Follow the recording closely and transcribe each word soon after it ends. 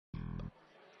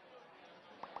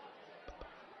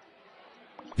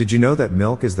Did you know that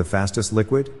milk is the fastest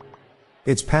liquid?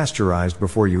 It's pasteurized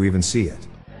before you even see it.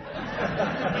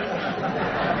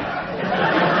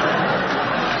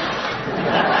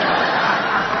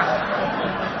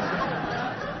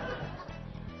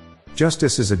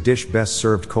 Justice is a dish best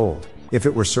served cold. If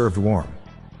it were served warm,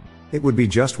 it would be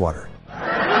just water.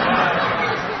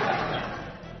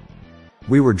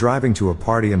 We were driving to a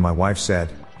party and my wife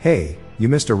said, "Hey, you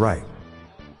missed a right."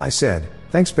 I said,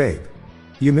 "Thanks babe.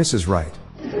 You misses right."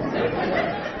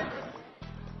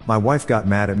 My wife got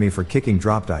mad at me for kicking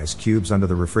dropped ice cubes under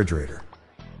the refrigerator.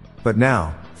 But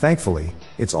now, thankfully,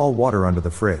 it's all water under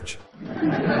the fridge.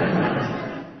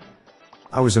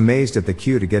 I was amazed at the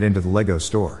queue to get into the Lego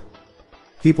store.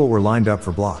 People were lined up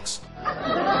for blocks.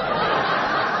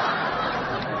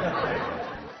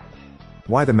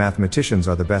 Why the mathematicians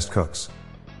are the best cooks.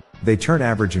 They turn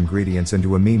average ingredients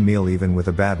into a mean meal even with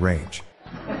a bad range.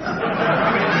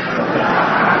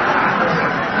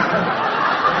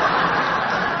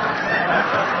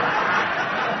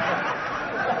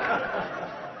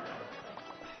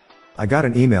 I got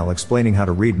an email explaining how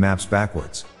to read maps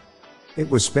backwards. It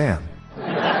was spam.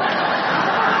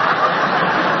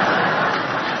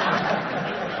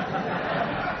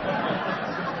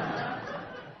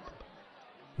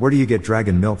 Where do you get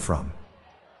dragon milk from?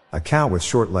 A cow with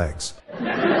short legs.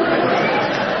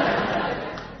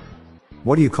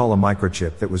 What do you call a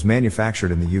microchip that was manufactured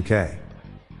in the UK?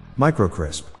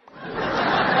 Microcrisp.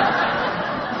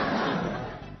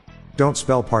 Don't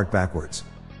spell part backwards.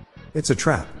 It's a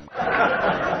trap.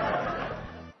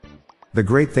 The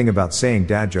great thing about saying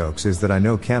dad jokes is that I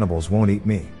know cannibals won't eat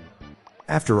me.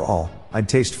 After all, I'd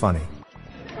taste funny.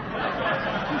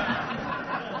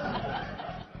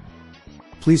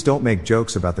 Please don't make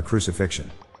jokes about the crucifixion.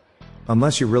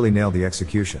 Unless you really nail the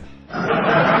execution.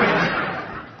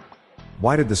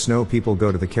 Why did the snow people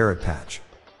go to the carrot patch?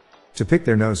 To pick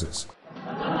their noses.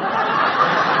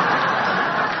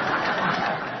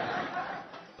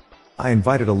 I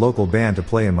invited a local band to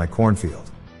play in my cornfield.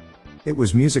 It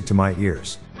was music to my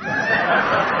ears.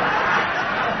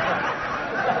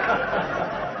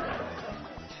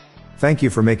 Thank you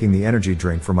for making the energy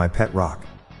drink for my pet rock.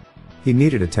 He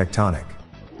needed a tectonic.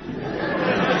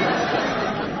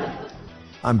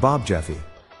 I'm Bob Jeffy.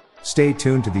 Stay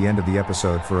tuned to the end of the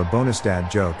episode for a bonus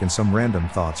dad joke and some random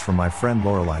thoughts from my friend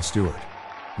Lorelei Stewart.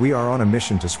 We are on a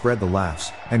mission to spread the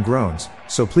laughs and groans,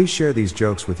 so please share these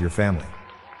jokes with your family.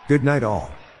 Good night all.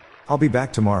 I'll be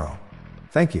back tomorrow.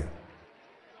 Thank you.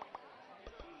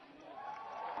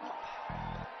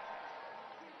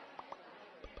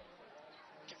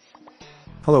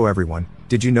 Hello everyone,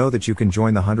 did you know that you can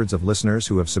join the hundreds of listeners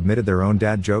who have submitted their own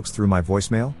dad jokes through my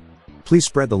voicemail? Please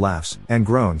spread the laughs and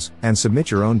groans and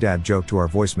submit your own dad joke to our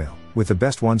voicemail, with the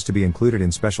best ones to be included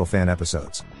in special fan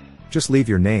episodes. Just leave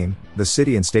your name, the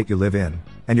city and state you live in,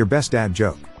 and your best dad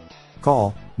joke.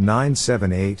 Call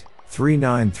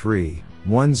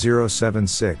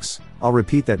 978-393-1076. I'll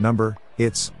repeat that number,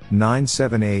 it's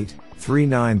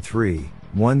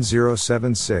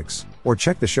 978-393-1076, or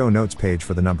check the show notes page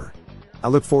for the number. I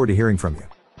look forward to hearing from you.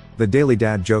 The Daily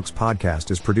Dad Jokes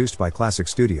podcast is produced by Classic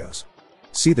Studios.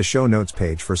 See the show notes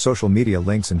page for social media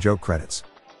links and joke credits.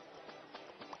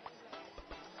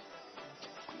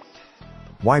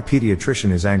 Why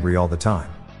pediatrician is angry all the time?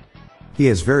 He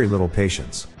has very little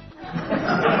patience.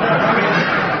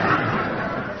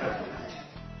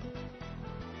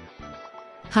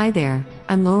 Hi there,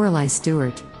 I'm Lorelei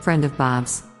Stewart, friend of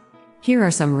Bob's. Here are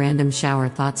some random shower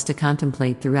thoughts to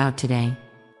contemplate throughout today.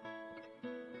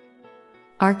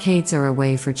 Arcades are a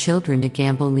way for children to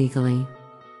gamble legally.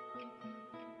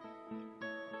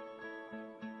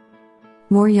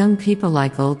 More young people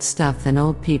like old stuff than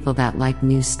old people that like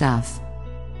new stuff.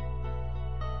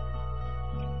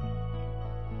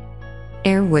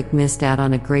 Airwick missed out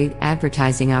on a great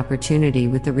advertising opportunity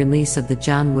with the release of the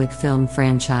John Wick film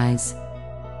franchise.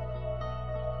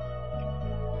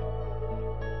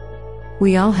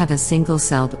 We all have a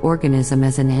single-celled organism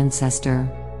as an ancestor.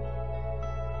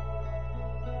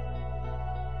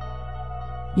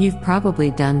 You've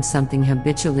probably done something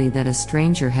habitually that a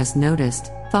stranger has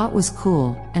noticed, thought was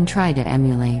cool, and tried to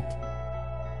emulate.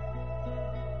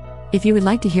 If you would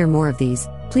like to hear more of these,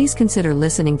 please consider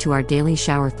listening to our Daily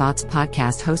Shower Thoughts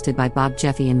podcast hosted by Bob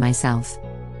Jeffy and myself.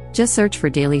 Just search for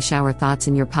Daily Shower Thoughts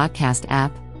in your podcast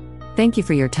app. Thank you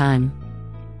for your time.